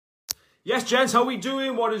Yes, gents, how we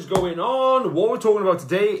doing? What is going on? What we're talking about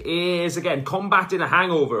today is, again, combating a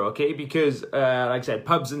hangover, okay? Because, like I said,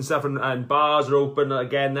 pubs and stuff and bars are open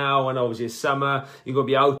again now, and obviously it's summer. You're going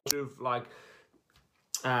to be out of, like,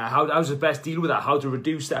 how's the best deal with that? How to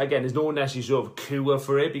reduce that? Again, there's no necessary sort of cure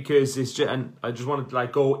for it, because it's just, and I just wanted to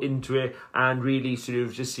like go into it and really sort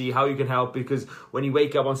of just see how you can help, because when you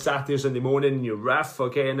wake up on Saturday or Sunday morning and you're rough,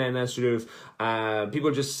 okay, and then sort of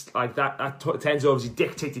people just like that tends to obviously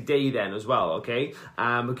dictate the day then as well, okay,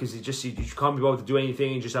 because you can't be able to do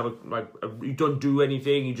anything. You just have you don't do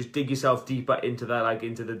anything. You just dig yourself deeper into that, like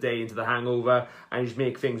into the day, into the hangover, and you just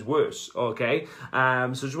make things worse, okay. So I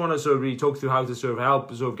just want to sort of really talk through how to sort of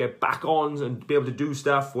help sort of get back on and be able to do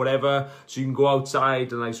stuff, whatever, so you can go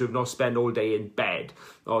outside and like sort of not spend all day in bed,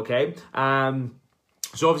 okay.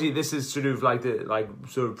 So obviously this is sort of like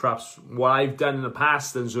sort of perhaps what I've done in the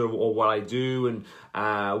past and sort of or what I do, and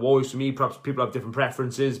what works for me. Perhaps people have different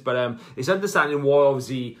preferences, but it's understanding what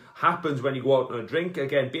obviously happens when you go out on a drink.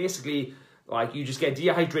 Again, basically, like you just get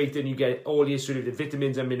dehydrated and you get all your sort of the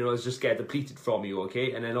vitamins and minerals just get depleted from you,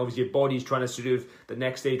 okay? And then obviously your body's trying to sort of the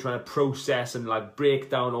next day trying to process and like break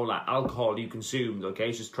down all that alcohol you consumed, okay?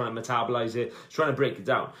 It's just trying to metabolize it, it's trying to break it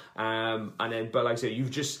down. And then, but like I say,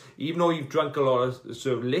 you've just, even though you've drunk a lot of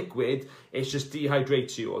sort of liquid, it just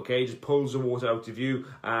dehydrates you, okay? It just pulls the water out of you.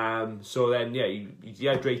 So then, yeah, you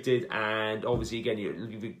dehydrated, and obviously again,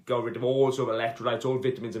 you got rid of all sort of electrolytes, all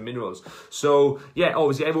vitamins and minerals. So yeah,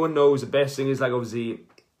 obviously everyone knows the best thing is like obviously,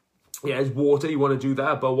 yeah, it's water. You want to do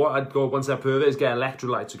that, but what I'd go one step further is get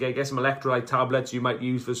electrolytes. Okay, get some electrolyte tablets you might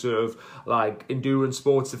use for sort of like endurance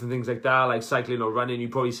sports, different things like that, like cycling or running.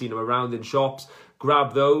 You've probably seen them around in shops.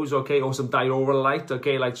 Grab those, okay, or some Diorolite,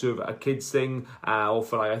 okay, like sort of a kids thing, or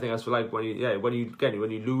for like I think that's for like when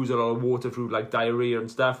you lose a lot of water through like diarrhea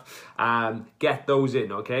and stuff. Get those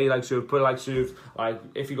in, okay, like sort of put like sort of like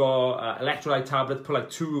if you got electrolyte tablets, put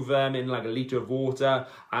like 2 of them in like a litre of water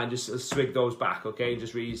and just swig those back, okay,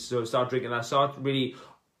 just really sort of start drinking that. Start really.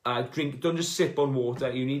 Don't just sip on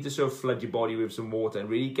water. You need to sort of flood your body with some water and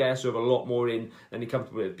really get sort of a lot more in than you're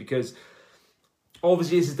comfortable with, because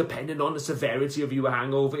obviously this is dependent on the severity of your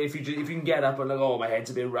hangover. If you can get up and like, oh, my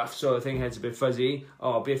head's a bit rough, so I think head's a bit fuzzy.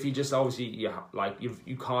 Oh, but if you just obviously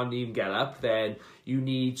you can't even get up, then you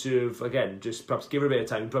need to again just perhaps give it a bit of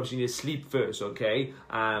time. Perhaps you need to sleep first, okay?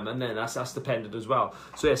 And then that's dependent as well.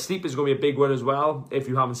 So yeah, sleep is going to be a big one as well. If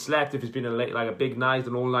you haven't slept, if it's been a big night,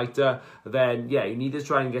 an all-nighter, then yeah, you need to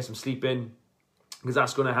try and get some sleep in, because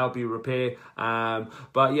that's going to help you repair.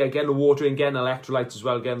 But yeah, getting the water in, getting electrolytes as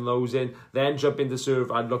well, getting those in. Then jump into sort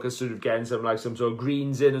of, I'd look at sort of getting some sort of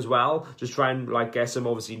greens in as well. Just try and like get some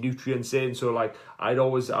obviously nutrients in. So like I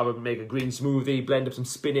would make a green smoothie, blend up some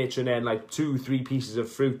spinach, and then like 2-3 pieces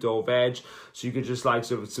of fruit or veg. So you could just like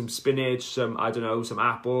sort of some spinach, some some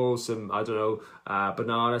apples, some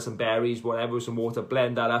banana, some berries, whatever, some water,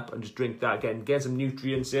 blend that up and just drink that again. Get some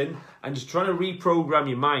nutrients in and just trying to reprogram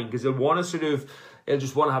your mind, because it'll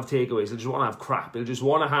just want to have takeaways, it'll just want to have crap, it'll just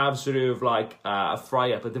want to have sort of like a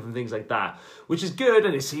fry up and different things like that, which is good,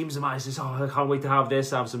 and it seems nice. Oh, I can't wait to have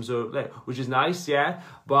this, have some sort of, which is nice, yeah,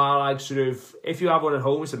 but like sort of, if you have one at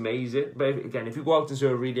home, it's amazing, but if you go out and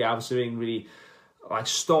sort of really have something really like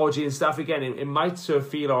stodgy and stuff, again, it might sort of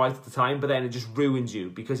feel alright at the time, but then it just ruins you,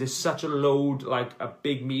 because it's such a load, like a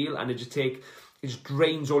big meal, and it just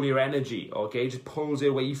drains all your energy, okay? It just pulls it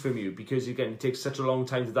away from you, because again, it takes such a long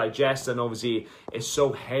time to digest, and obviously it's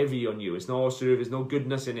so heavy on you. It's no there's no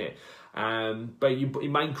goodness in it. But your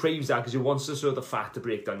mind craves that, because it wants the sort of the fat to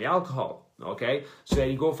break down the alcohol. Okay, so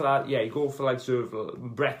you go for that. Yeah, you go for like sort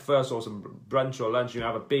of breakfast or some brunch or lunch. You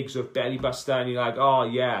have a big sort of belly buster, and you're like, oh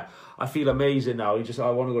yeah, I feel amazing now. I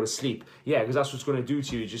want to go to sleep. Yeah, because that's what's going to do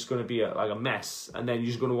to you. It's just going to be like a mess, and then you're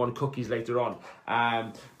just going to want cookies later on.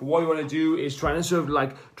 But what you want to do is trying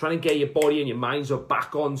to get your body and your mind sort of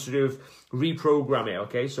back on, sort of reprogram it.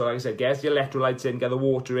 Okay, so like I said, get the electrolytes in, get the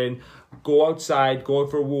water in, go outside, go out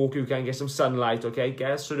for a walk. You can get some sunlight. Okay,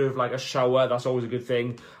 get sort of like a shower. That's always a good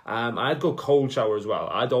thing. I'd go cold shower as well.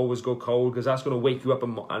 I'd always go cold, because that's going to wake you up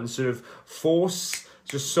and sort of force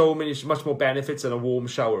just much more benefits than a warm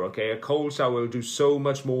shower, okay? A cold shower will do so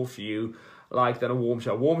much more for you than a warm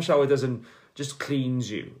shower. Warm shower doesn't just cleans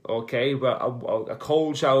you, okay? But a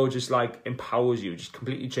cold shower just like empowers you, just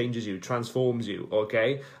completely changes you, transforms you,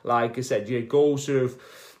 okay? Like I said, you go sort of,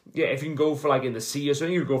 yeah, if you can go for like in the sea or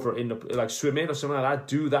something, you go for like swimming or something like that,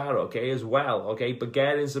 do that, okay, as well, okay? But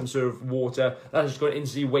get in some sort of water, that's just going to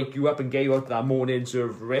instantly wake you up and get you out of that morning sort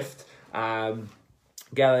of rift.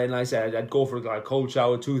 get in, like I said, I'd go for like a cold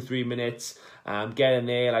shower, 2-3 minutes, get in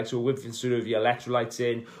there, like, so with sort of your electrolytes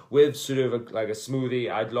in, with sort of like a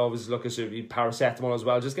smoothie. I'd always look at sort of paracetamol as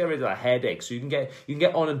well, just get rid of that headache, so you can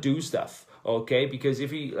get on and do stuff, okay? Because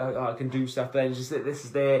if you I can do stuff, then just this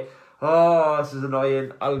is there. Oh, this is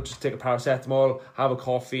annoying. I'll just take a paracetamol, have a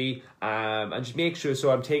coffee, and just make sure,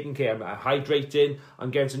 so I'm taking care, I'm hydrating, I'm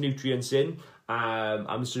getting some nutrients in.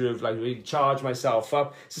 I'm sort of like really charge myself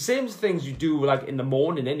up. It's the same things you do like in the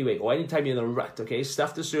morning anyway, or anytime you're in a rut, okay?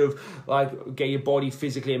 Stuff to sort of like get your body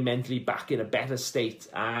physically and mentally back in a better state.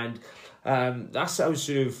 And that's how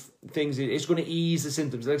sort of things, it's going to ease the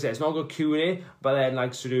symptoms. Like I said, it's not going to cure it, but then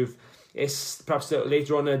like sort of, it's perhaps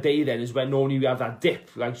later on in the day then is when normally you have that dip,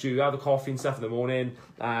 like so you have the coffee and stuff in the morning,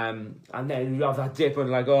 and then you have that dip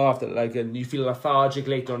and like, oh, after, like, and you feel lethargic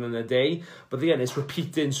later on in the day. But again, it's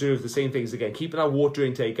repeating sort of the same things again, keeping that water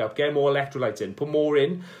intake up, getting more electrolytes in, put more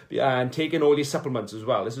in, and taking all these supplements as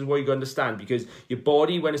well. This is what you got to understand, because your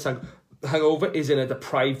body, when it's like hangover, is in a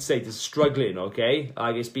deprived state, it's struggling, okay?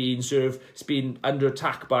 Like it's been under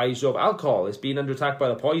attack by sort of alcohol, it's been under attack by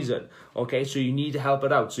the poison, okay? So you need to help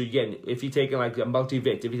it out. So again, if you're taking like a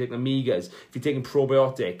multivit, if you're taking omegas, if you're taking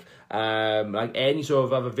probiotic, like any sort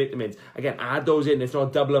of other vitamins, again, add those in, if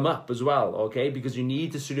not double them up as well, okay? Because you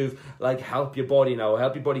need to sort of like help your body now,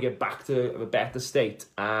 help your body get back to a better state.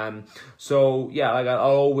 So yeah, like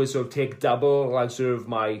I'll always sort of take double, like sort of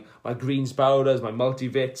my greens powders, my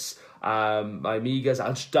multivits, my omegas.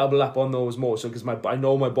 I'll just double up on those more, so because I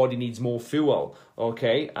know my body needs more fuel,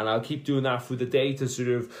 okay? And I'll keep doing that through the day to sort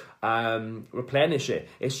of replenish it.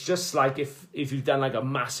 It's just like if you've done like a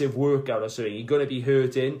massive workout or something, you're going to be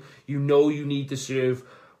hurting, you know, you need to sort of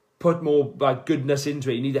put more like goodness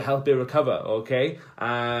into it. You need to help it recover, okay?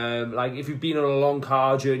 Like if you've been on a long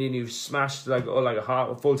car journey and you've smashed like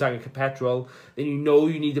a full tank of petrol, then you know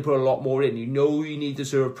you need to put a lot more in. You know you need to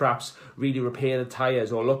sort of perhaps really repair the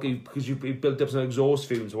tires, or look, because you've built up some exhaust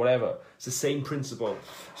fumes or whatever. It's the same principle.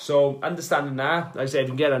 So understanding that, like I said, if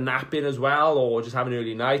you can get a nap in as well, or just have an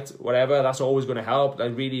early night, whatever, that's always going to help.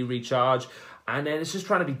 Like really recharge. And then it's just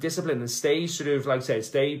trying to be disciplined and stay sort of, like I said,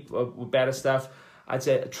 stay with better stuff. I'd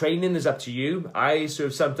say training is up to you. I sort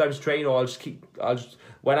of sometimes train, or I'll just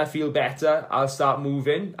when I feel better, I'll start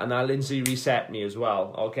moving, and that'll instantly reset me as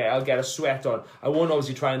well. Okay, I'll get a sweat on. I won't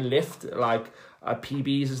obviously try and lift like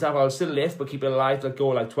PBs and stuff. I'll still lift, but keep it light. Like go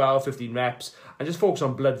like 12, 15 reps, and just focus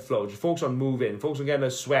on blood flow. Just focus on moving. Focus on getting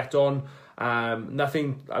a sweat on.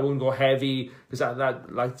 Nothing. I wouldn't go heavy, because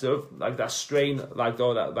that like sort of like that strain, like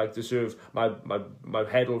all that, like the sort of my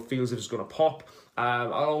head feels if it's gonna pop.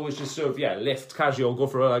 I'll always just sort of lift casual, go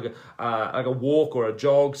for like a walk or a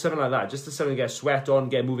jog, something like that, just to something to get sweat on,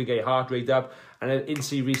 get moving, get your heart rate up, and then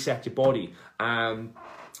instantly reset your body. And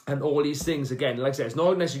all these things, again, like I said, it's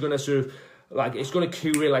not necessarily going to sort of like it's going to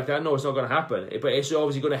cure it like that. No, it's not going to happen. But it's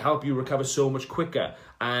obviously going to help you recover so much quicker,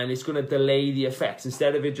 and it's going to delay the effects,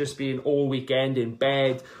 instead of it just being all weekend in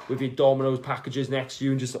bed with your Domino's packages next to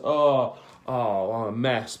you and just what a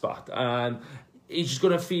mess. But you're just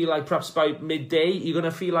going to feel like perhaps by midday, you're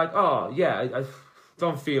going to feel like, I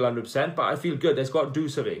don't feel 100%, but I feel good. Let's go out and do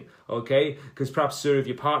something, okay? Because perhaps sort of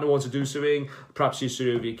your partner wants to do something, perhaps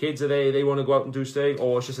your kids are there, they want to go out and do something,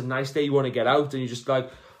 or it's just a nice day, you want to get out, and you're just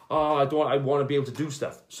like, I want to be able to do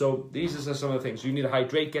stuff. So these are some of the things. You need to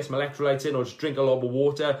hydrate, get some electrolytes in, or just drink a lot of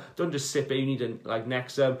water. Don't just sip it. You need to like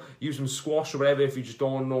next use some squash or whatever if you just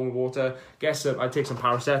don't want normal water. I take some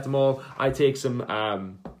paracetamol. I take some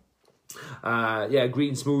green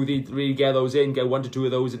smoothie. Really get those in. Get 1 to 2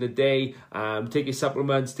 of those in a day. Take your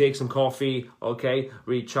supplements. Take some coffee. Okay,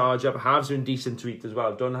 recharge up. Have some decent to eat as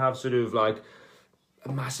well. Don't have sort of like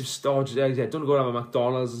a massive storage. Don't go to a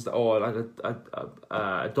McDonald's and stuff, or like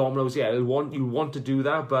a Domino's. You want to do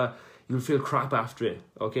that, but you'll feel crap after it.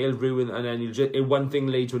 Okay, it'll ruin, and then one thing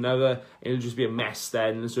lead to another. It'll just be a mess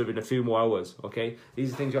then, sort of in a few more hours. Okay,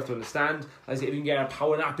 these are things you have to understand. As if you can get a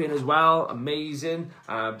power nap in as well, amazing.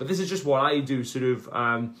 But this is just what I do, sort of if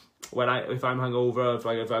I'm hungover,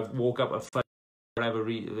 if I woke up at whatever,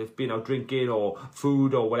 if been out drinking or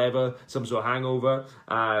food or whatever, some sort of hangover,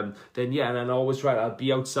 then I always try to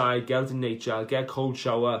be outside, get out in nature, get a cold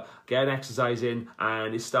shower, get an exercise in,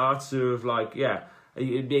 and it starts sort of like,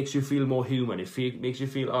 it makes you feel more human. It makes you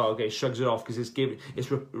feel, shrugs it off, because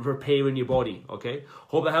it's repairing your body, okay?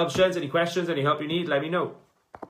 Hope that helps, friends. Any questions, any help you need, let me know.